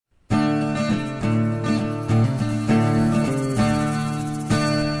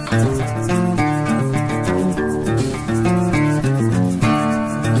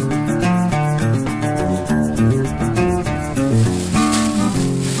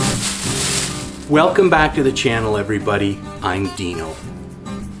Welcome back to the channel, everybody. I'm Dino.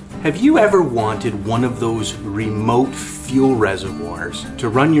 Have you ever wanted one of those remote fuel reservoirs to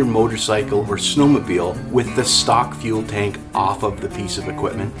run your motorcycle or snowmobile with the stock fuel tank off of the piece of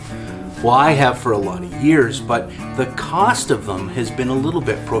equipment? Well, I have for a lot of years, but the cost of them has been a little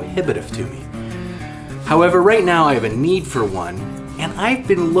bit prohibitive to me. However, right now I have a need for one, and I've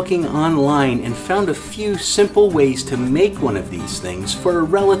been looking online and found a few simple ways to make one of these things for a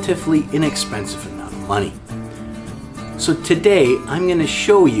relatively inexpensive amount of money. So today I'm going to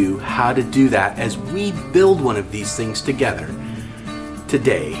show you how to do that as we build one of these things together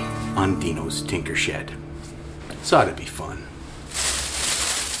today on Dino's Tinker Shed. This ought to be fun.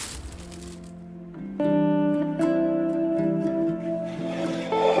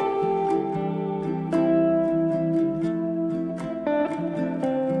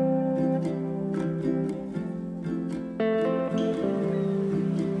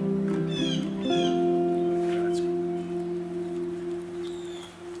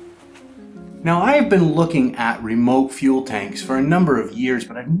 Now, I've been looking at remote fuel tanks for a number of years,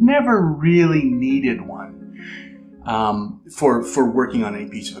 but I've never really needed one for working on any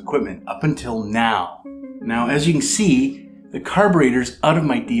piece of equipment up until now. Now, as you can see, the carburetor's out of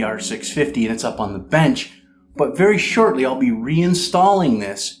my DR650 and it's up on the bench, but very shortly I'll be reinstalling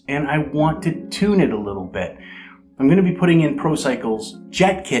this and I want to tune it a little bit. I'm going to be putting in ProCycle's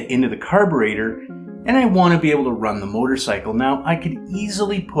jet kit into the carburetor, and I want to be able to run the motorcycle. Now, I could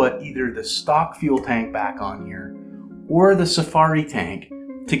easily put either the stock fuel tank back on here or the Safari tank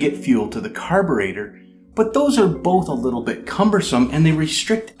to get fuel to the carburetor, but those are both a little bit cumbersome and they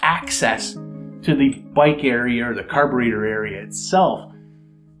restrict access to the bike area or the carburetor area itself.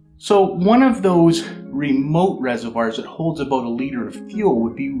 So one of those remote reservoirs that holds about 1 liter of fuel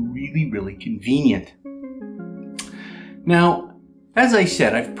would be really convenient. Now, as I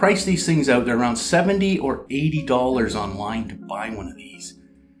said, I've priced these things out. They're around $70 or $80 online to buy one of these.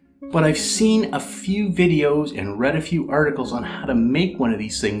 But I've seen a few videos and read a few articles on how to make one of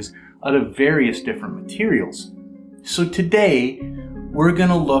these things out of various different materials. So today, we're going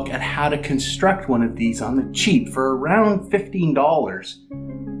to look at how to construct one of these on the cheap for around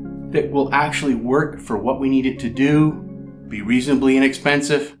 $15 that will actually work for what we need it to do, be reasonably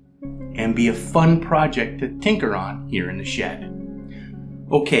inexpensive, and be a fun project to tinker on here in the shed.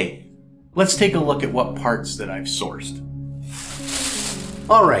 Okay, let's take a look at what parts that I've sourced.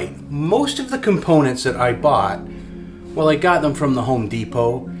 Alright, most of the components that I bought, well, I got them from the Home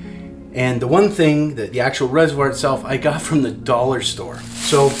Depot, and the one thing, that the actual reservoir itself, I got from the dollar store.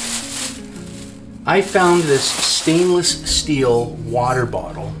 So, I found this stainless steel water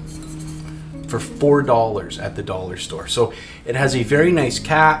bottle for $4 at the dollar store. So, it has a very nice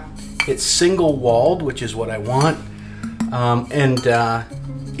cap, it's single walled, which is what I want,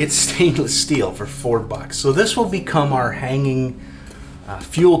 it's stainless steel for $4. So this will become our hanging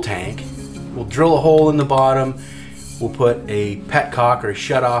fuel tank. We'll drill a hole in the bottom, we'll put a petcock or a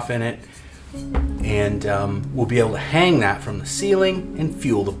shutoff in it, and we'll be able to hang that from the ceiling and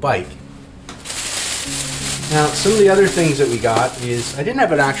fuel the bike. Now, some of the other things that we got is, I didn't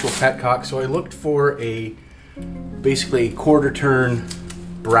have an actual petcock, so I looked for basically a quarter turn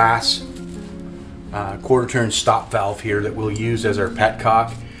brass quarter turn stop valve here that we'll use as our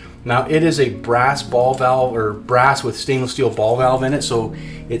petcock. Now, it is a brass ball valve, or brass with stainless steel ball valve in it, so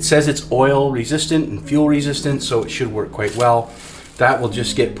it says it's oil resistant and fuel resistant, so it should work quite well. That will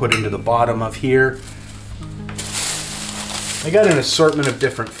just get put into the bottom of here. I got an assortment of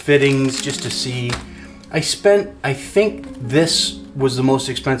different fittings just to see. I think this was the most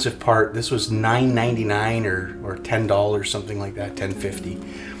expensive part. This was $9.99 or $10, something like that, $10.50.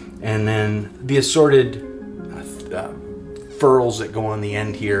 And then the assorted furls that go on the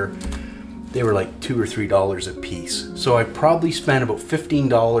end here, they were like $2 or $3 a piece. So I probably spent about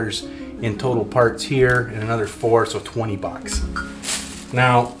 $15 in total parts here and another $4, so $20.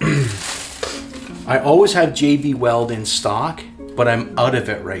 Now, I always have JB Weld in stock, but I'm out of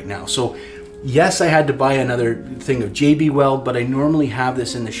it right now. So yes, I had to buy another thing of JB Weld, but I normally have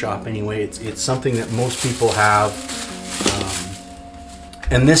this in the shop anyway. It's something that most people have.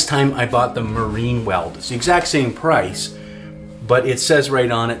 And this time I bought the Marine Weld. It's the exact same price, but it says right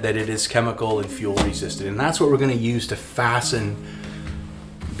on it that it is chemical and fuel resistant. And that's what we're going to use to fasten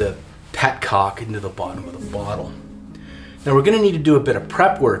the petcock into the bottom of the bottle. Now, we're going to need to do a bit of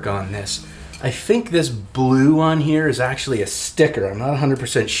prep work on this. I think this blue on here is actually a sticker. I'm not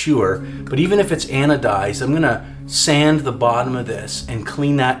 100% sure, but even if it's anodized, I'm going to sand the bottom of this and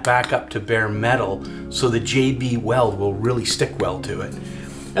clean that back up to bare metal so the JB Weld will really stick well to it.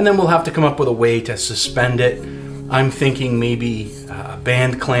 And then we'll have to come up with a way to suspend it. I'm thinking maybe a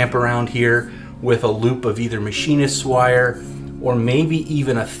band clamp around here, with a loop of either machinist's wire or maybe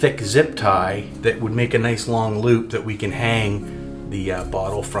even a thick zip tie that would make a nice long loop that we can hang the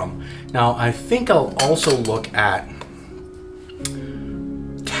bottle from. Now I think I'll also look at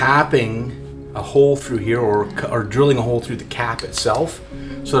tapping a hole through here or drilling a hole through the cap itself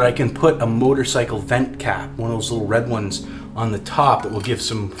so that I can put a motorcycle vent cap, one of those little red ones on the top that will give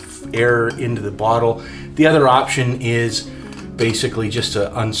some air into the bottle. The other option is basically just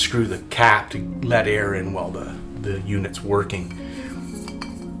to unscrew the cap to let air in while the unit's working.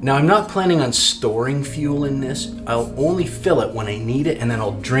 Now I'm not planning on storing fuel in this. I'll only fill it when I need it, and then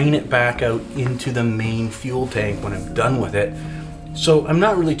I'll drain it back out into the main fuel tank when I'm done with it. So I'm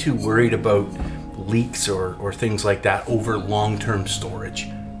not really too worried about leaks or things like that over long-term storage.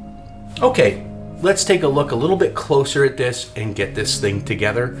 Okay, let's take a look a little bit closer at this and get this thing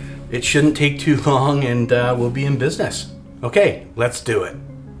together. It shouldn't take too long and we'll be in business. Okay, let's do it.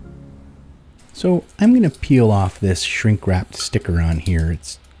 So I'm going to peel off this shrink wrapped sticker on here.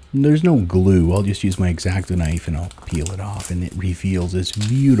 There's no glue. I'll just use my X-Acto knife and I'll peel it off, and it reveals this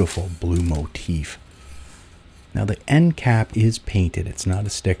beautiful blue motif. Now the end cap is painted, it's not a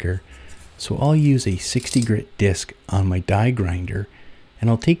sticker, so I'll use a 60 grit disc on my die grinder, and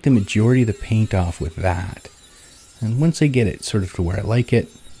I'll take the majority of the paint off with that. And once I get it sort of to where I like it,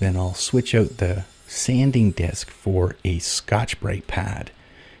 then I'll switch out the sanding disc for a Scotch-Brite pad,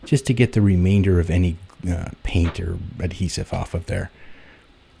 just to get the remainder of any paint or adhesive off of there.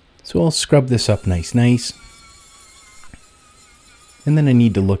 So I'll scrub this up nice. And then I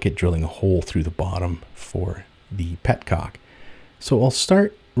need to look at drilling a hole through the bottom for the petcock. So I'll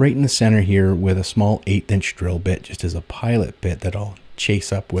start right in the center here with a small 1/8 inch drill bit, just as a pilot bit that I'll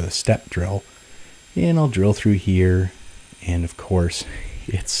chase up with a step drill. And I'll drill through here, and of course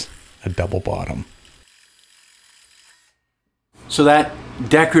it's a double bottom. So that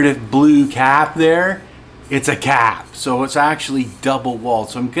decorative blue cap there, it's a cap. So it's actually double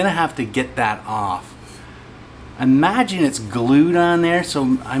walled. So I'm gonna have to get that off. Imagine it's glued on there,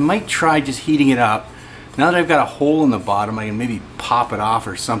 so I might try just heating it up. Now that I've got a hole in the bottom, I can maybe pop it off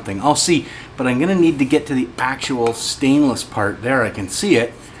or something. I'll see, but I'm gonna need to get to the actual stainless part there. I can see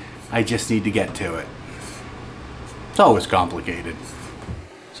it, I just need to get to it. It's always complicated.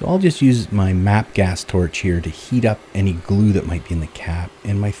 So I'll just use my MAP gas torch here to heat up any glue that might be in the cap.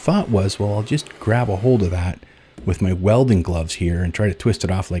 And my thought was, well, I'll just grab a hold of that with my welding gloves here and try to twist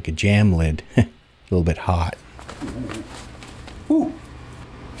it off like a jam lid. A little bit hot. Ooh.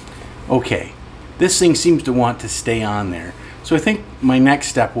 Okay, this thing seems to want to stay on there. So I think my next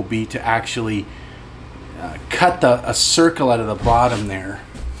step will be to actually cut a circle out of the bottom there.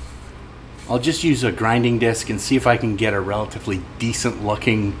 I'll just use a grinding disc and see if I can get a relatively decent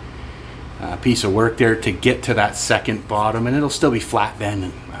looking piece of work there to get to that second bottom, and it'll still be flat then,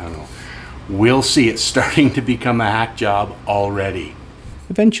 and I don't know. We'll see. It's starting to become a hack job already.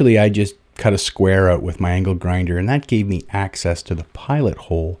 Eventually I just cut a square out with my angle grinder, and that gave me access to the pilot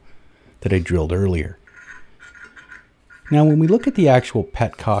hole that I drilled earlier. Now when we look at the actual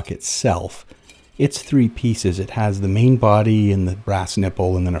petcock itself, it's 3 pieces. It has the main body and the brass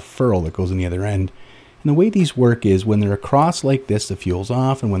nipple and then a ferrule that goes on the other end. And the way these work is when they're across like this, the fuel's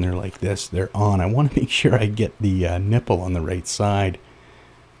off, and when they're like this, they're on. I want to make sure I get the nipple on the right side.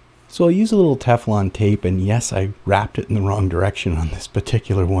 So I'll use a little Teflon tape, and yes, I wrapped it in the wrong direction on this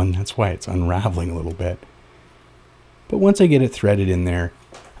particular one. That's why it's unraveling a little bit. But once I get it threaded in there,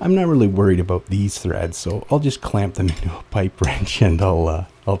 I'm not really worried about these threads, so I'll just clamp them into a pipe wrench and I'll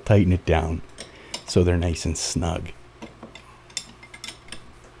tighten it down so they're nice and snug.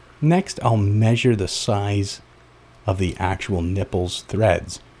 Next, I'll measure the size of the actual nipples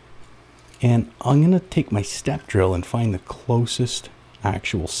threads. And I'm going to take my step drill and find the closest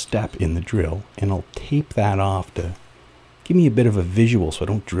actual step in the drill, and I'll tape that off to give me a bit of a visual so I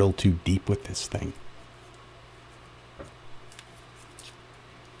don't drill too deep with this thing.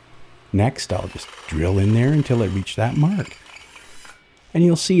 Next, I'll just drill in there until I reach that mark. And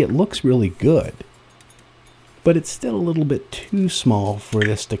you'll see it looks really good, but it's still a little bit too small for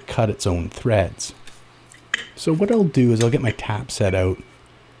this to cut its own threads. So what I'll do is I'll get my tap set out,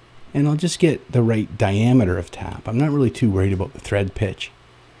 and I'll just get the right diameter of tap. I'm not really too worried about the thread pitch.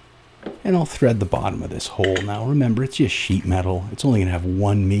 And I'll thread the bottom of this hole. Now remember, it's just sheet metal. It's only gonna have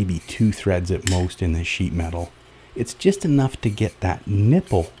 1, maybe 2 threads at most in this sheet metal. It's just enough to get that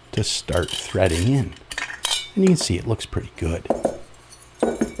nipple to start threading in. And you can see it looks pretty good.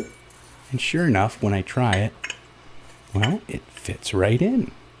 And sure enough, when I try it, well, it fits right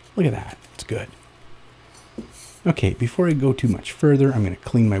in. Look at that, it's good. Okay, before I go too much further, I'm going to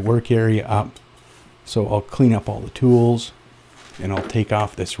clean my work area up. So I'll clean up all the tools, and I'll take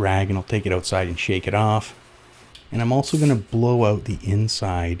off this rag and I'll take it outside and shake it off. And I'm also going to blow out the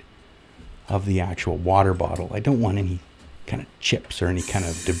inside of the actual water bottle. I don't want any kind of chips or any kind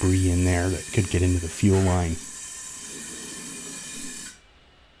of debris in there that could get into the fuel line.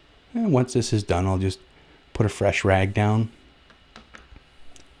 And once this is done, I'll just put a fresh rag down.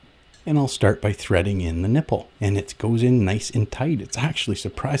 And I'll start by threading in the nipple. And it goes in nice and tight. It's actually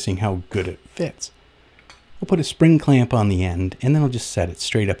surprising how good it fits. I'll put a spring clamp on the end, and then I'll just set it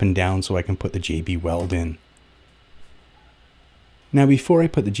straight up and down so I can put the JB Weld in. Now before I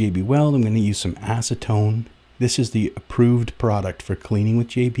put the JB Weld, I'm going to use some acetone. This is the approved product for cleaning with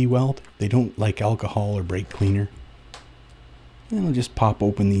JB Weld. They don't like alcohol or brake cleaner. And I'll just pop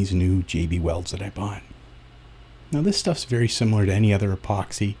open these new JB Welds that I bought. Now this stuff's very similar to any other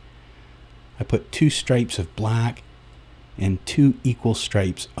epoxy. I put 2 stripes of black and 2 equal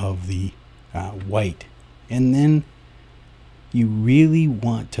stripes of the white. And then you really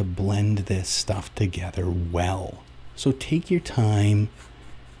want to blend this stuff together well. So take your time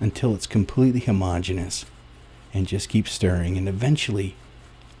until it's completely homogeneous and just keep stirring, and eventually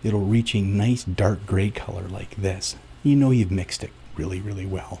it'll reach a nice dark gray color like this. You know you've mixed it really, really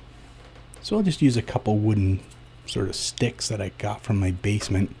well. So I'll just use a couple wooden sort of sticks that I got from my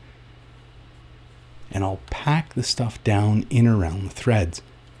basement, and I'll pack the stuff down in around the threads.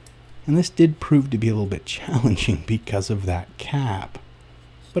 And this did prove to be a little bit challenging because of that cap.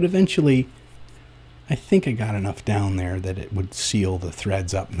 But eventually, I think I got enough down there that it would seal the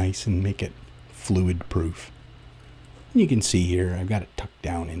threads up nice and make it fluid proof. And you can see here, I've got it tucked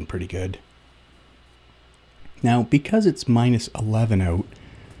down in pretty good. Now, because it's minus 11 out,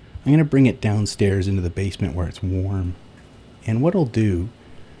 I'm going to bring it downstairs into the basement where it's warm. And what I'll do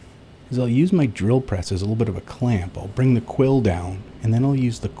is I'll use my drill press as a little bit of a clamp. I'll bring the quill down, and then I'll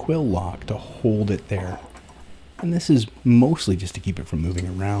use the quill lock to hold it there. And this is mostly just to keep it from moving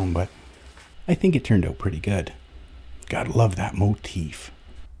around, but I think it turned out pretty good. Gotta love that motif.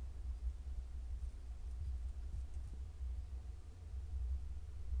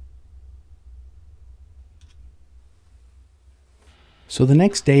 So the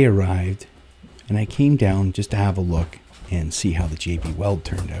next day arrived, and I came down just to have a look and see how the JB Weld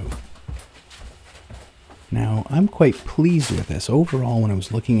turned out. Now, I'm quite pleased with this. Overall, when I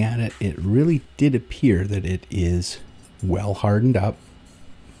was looking at it, it really did appear that it is well hardened up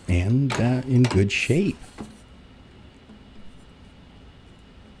and in good shape.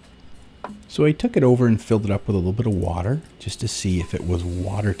 So I took it over and filled it up with a little bit of water just to see if it was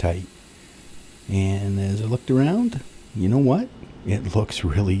watertight. And as I looked around, you know what? It looks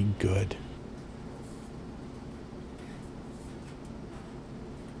really good.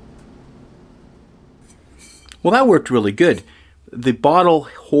 Well, that worked really good. The bottle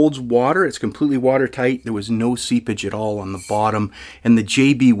holds water. It's completely watertight. There was no seepage at all on the bottom. And the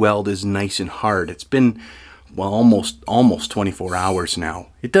JB Weld is nice and hard. It's been, well, almost 24 hours now.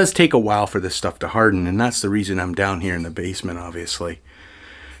 It does take a while for this stuff to harden, and that's the reason I'm down here in the basement, obviously.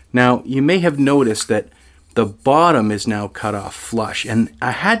 Now, you may have noticed that the bottom is now cut off flush, and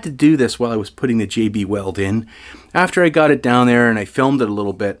I had to do this while I was putting the JB Weld in. After I got it down there and I filmed it a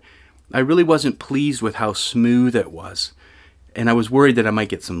little bit, I really wasn't pleased with how smooth it was, and I was worried that I might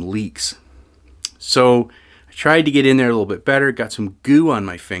get some leaks. So I tried to get in there a little bit better, got some goo on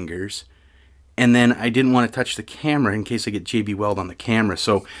my fingers, and then I didn't want to touch the camera in case I get JB Weld on the camera.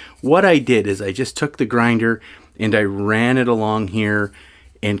 So what I did is I just took the grinder and I ran it along here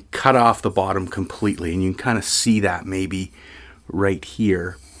and cut off the bottom completely, and you can kind of see that maybe right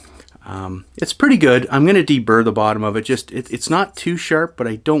here. It's pretty good. I'm going to deburr the bottom of it. It's not too sharp, but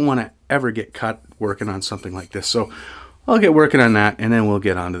I don't want to ever get cut working on something like this. So I'll get working on that, and then we'll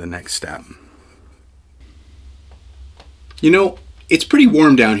get on to the next step. You know, it's pretty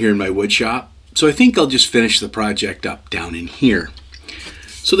warm down here in my wood shop, so I think I'll just finish the project up down in here.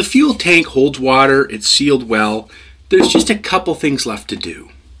 So the fuel tank holds water, it's sealed well. There's just a couple things left to do.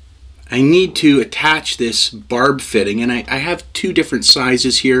 I need to attach this barb fitting, and I have 2 different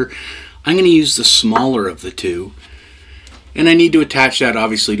sizes here. I'm going to use the smaller of the 2. And I need to attach that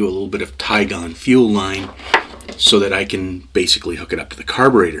obviously to a little bit of Tygon fuel line so that I can basically hook it up to the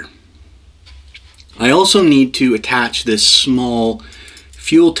carburetor. I also need to attach this small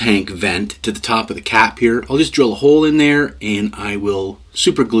fuel tank vent to the top of the cap here. I'll just drill a hole in there and I will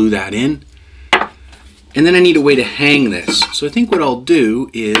super glue that in. And then I need a way to hang this. So I think what I'll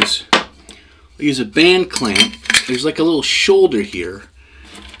do is I'll use a band clamp. There's like a little shoulder here.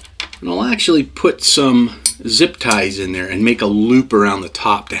 And I'll actually put some zip ties in there and make a loop around the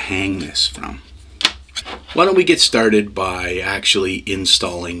top to hang this from. Why don't we get started by actually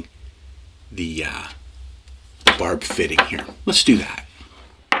installing the the barb fitting here. Let's do that.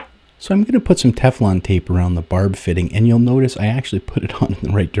 So I'm going to put some Teflon tape around the barb fitting, and you'll notice I actually put it on in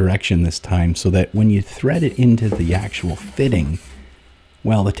the right direction this time so that when you thread it into the actual fitting,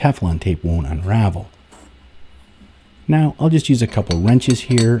 well, the Teflon tape won't unravel. Now I'll just use a couple wrenches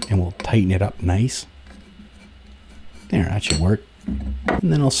here and we'll tighten it up nice. There, that should work.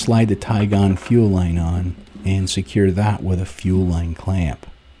 And then I'll slide the Tygon fuel line on and secure that with a fuel line clamp.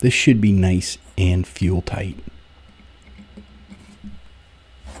 This should be nice and fuel tight.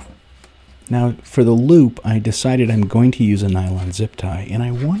 Now for the loop, I decided I'm going to use a nylon zip tie, and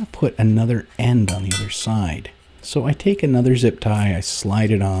I want to put another end on the other side. So I take another zip tie, I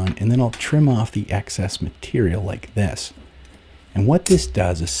slide it on, and then I'll trim off the excess material like this. And what this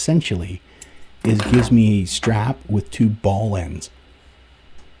does essentially is gives me a strap with two ball ends.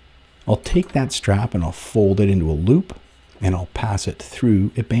 I'll take that strap and I'll fold it into a loop, and I'll pass it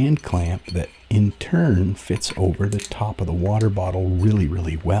through a band clamp that in turn fits over the top of the water bottle really,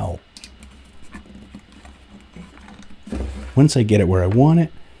 really well. Once I get it where I want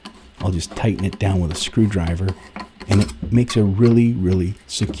it, I'll just tighten it down with a screwdriver, and it makes a really, really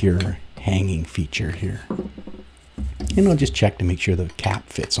secure hanging feature here. And I'll just check to make sure the cap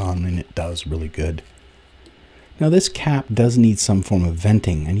fits on, and it does really good. Now this cap does need some form of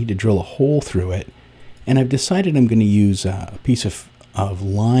venting. I need to drill a hole through it, and I've decided I'm going to use a piece of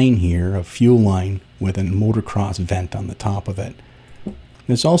line here, a fuel line with a motocross vent on the top of it.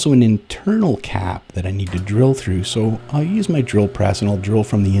 There's also an internal cap that I need to drill through, so I'll use my drill press and I'll drill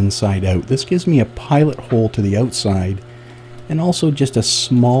from the inside out. This gives me a pilot hole to the outside and also just a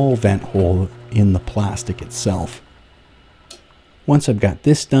small vent hole in the plastic itself. Once I've got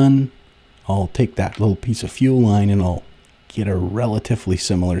this done, I'll take that little piece of fuel line and I'll get a relatively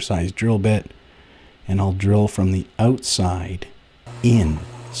similar sized drill bit, and I'll drill from the outside in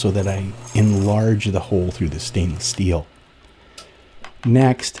so that I enlarge the hole through the stainless steel.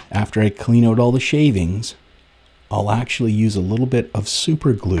 Next, after I clean out all the shavings, I'll actually use a little bit of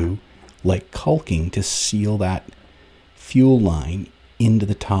super glue, like caulking, to seal that fuel line into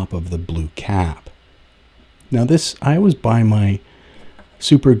the top of the blue cap. Now this, I always buy my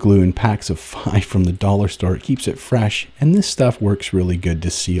super glue in packs of 5 from the dollar store. It keeps it fresh, and this stuff works really good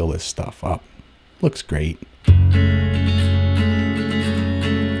to seal this stuff up. Looks great.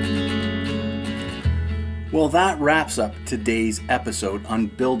 Well, that wraps up today's episode on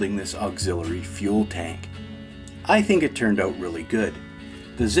building this auxiliary fuel tank. I think it turned out really good.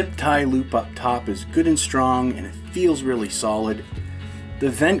 The zip tie loop up top is good and strong, and it feels really solid. The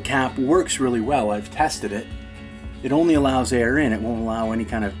vent cap works really well. I've tested it. It only allows air in. It won't allow any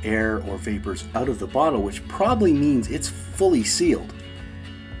kind of air or vapors out of the bottle, which probably means it's fully sealed.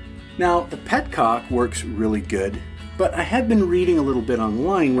 Now, the petcock works really good. But I have been reading a little bit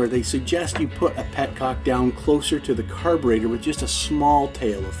online where they suggest you put a petcock down closer to the carburetor with just a small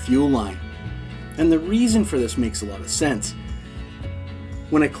tail of fuel line. And the reason for this makes a lot of sense.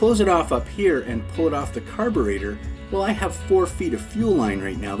 When I close it off up here and pull it off the carburetor, well, I have 4 feet of fuel line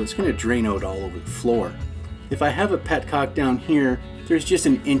right now that's going to drain out all over the floor. If I have a petcock down here, there's just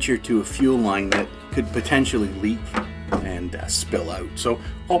an inch or two of fuel line that could potentially leak and spill out. So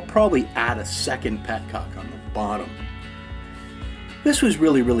I'll probably add a second petcock on the bottom. This was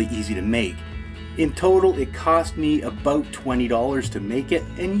really, really easy to make. In total, it cost me about $20 to make it,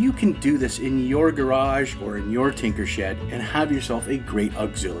 and you can do this in your garage or in your tinker shed and have yourself a great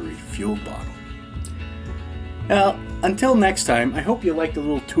auxiliary fuel bottle. Now, until next time, I hope you liked a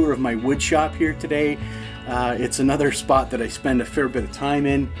little tour of my wood shop here today. It's another spot that I spend a fair bit of time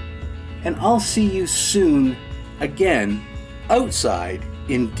in, and I'll see you soon again outside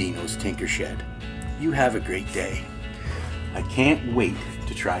in Dino's Tinker Shed. You have a great day. I can't wait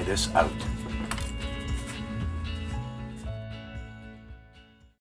to try this out.